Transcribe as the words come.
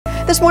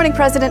This morning,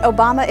 President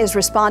Obama is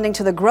responding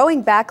to the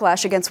growing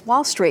backlash against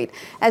Wall Street.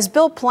 As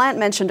Bill Plant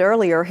mentioned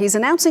earlier, he's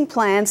announcing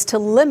plans to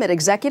limit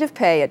executive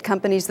pay at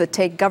companies that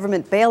take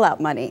government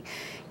bailout money.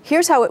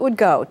 Here's how it would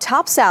go.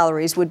 Top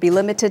salaries would be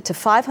limited to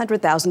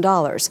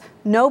 $500,000.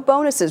 No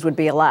bonuses would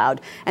be allowed,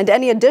 and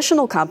any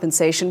additional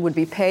compensation would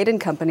be paid in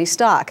company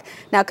stock.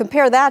 Now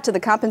compare that to the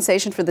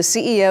compensation for the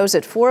CEOs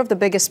at 4 of the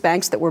biggest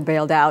banks that were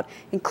bailed out,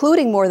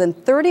 including more than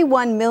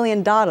 $31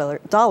 million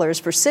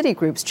for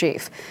Citigroup's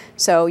chief.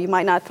 So you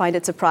might not find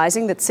it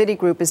surprising that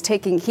Citigroup is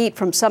taking heat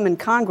from some in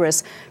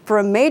Congress for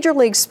a major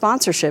league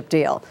sponsorship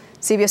deal.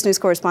 CBS News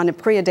correspondent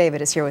Priya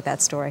David is here with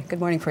that story. Good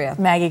morning, Priya.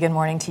 Maggie, good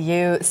morning to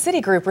you.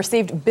 Citigroup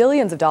received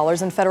billions of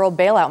dollars in federal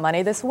bailout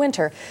money this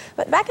winter.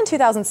 But back in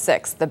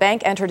 2006, the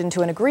bank entered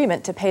into an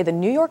agreement to pay the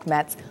New York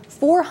Mets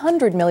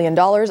 $400 million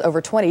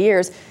over 20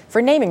 years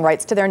for naming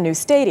rights to their new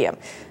stadium.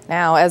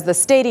 Now, as the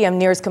stadium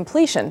nears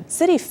completion,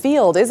 Citi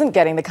Field isn't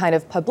getting the kind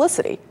of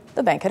publicity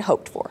the bank had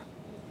hoped for.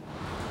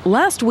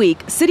 Last week,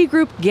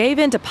 Citigroup gave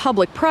in to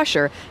public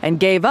pressure and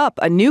gave up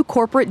a new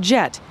corporate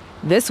jet.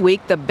 This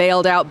week, the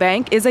bailed-out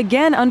bank is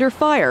again under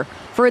fire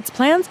for its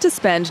plans to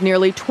spend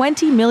nearly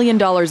 $20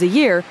 million a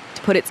year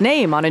to put its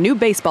name on a new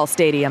baseball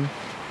stadium.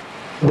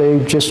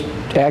 They just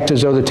act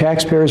as though the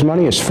taxpayers'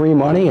 money is free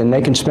money and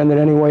they can spend it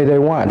any way they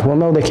want. Well,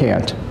 no, they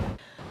can't.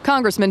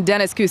 Congressman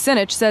Dennis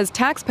Kucinich says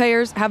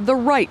taxpayers have the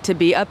right to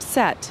be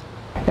upset.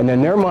 And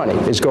then their money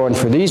is going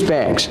for these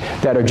banks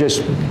that are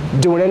just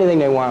doing anything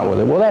they want with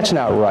it. Well, that's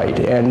not right,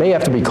 and they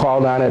have to be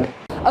called on it.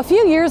 A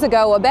few years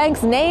ago, a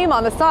bank's name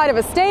on the side of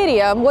a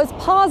stadium was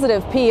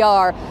positive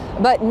PR,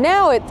 but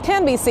now it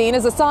can be seen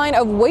as a sign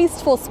of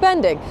wasteful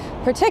spending,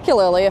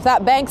 particularly if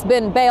that bank's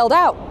been bailed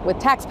out with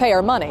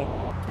taxpayer money.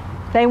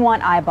 They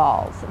want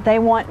eyeballs, they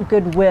want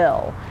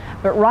goodwill,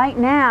 but right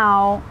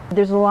now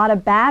there's a lot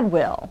of bad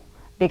will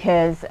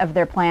because of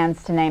their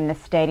plans to name the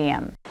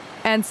stadium.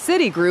 And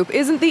Citigroup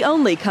isn't the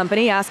only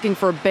company asking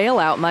for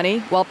bailout money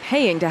while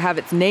paying to have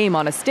its name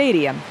on a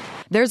stadium.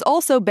 There's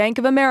also Bank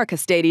of America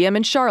Stadium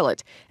in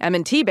Charlotte,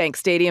 M&T Bank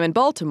Stadium in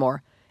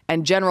Baltimore,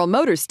 and General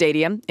Motors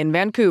Stadium in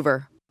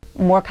Vancouver.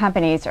 More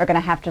companies are going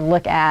to have to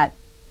look at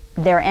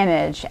their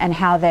image and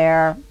how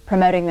they're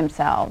promoting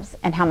themselves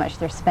and how much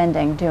they're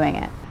spending doing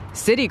it.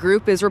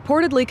 Citigroup is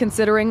reportedly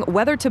considering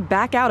whether to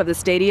back out of the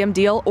stadium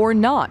deal or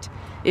not.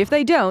 If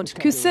they don't,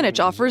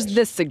 Kucinich offers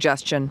this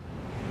suggestion.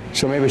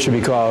 So maybe it should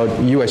be called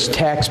U.S.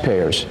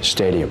 Taxpayers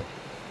Stadium.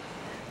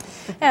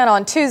 And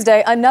on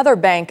Tuesday, another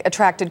bank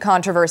attracted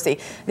controversy.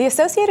 The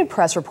Associated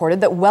Press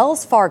reported that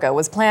Wells Fargo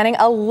was planning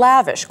a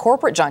lavish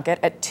corporate junket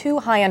at 2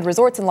 high-end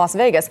resorts in Las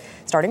Vegas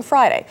starting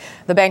Friday.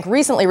 The bank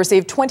recently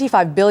received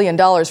 $25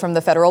 billion from the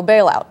federal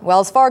bailout.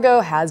 Wells Fargo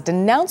has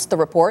denounced the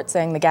report,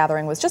 saying the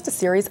gathering was just a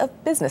series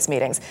of business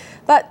meetings.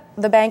 But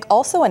the bank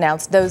also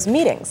announced those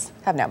meetings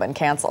have now been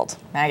canceled.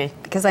 Maggie?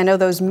 Because I know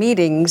those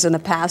meetings in the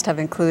past have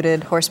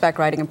included horseback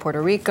riding in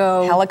Puerto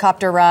Rico,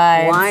 helicopter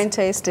rides, wine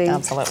tasting.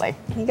 Absolutely.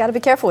 You got to be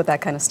careful with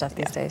that kind of stuff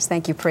these days.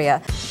 Thank you,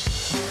 Priya.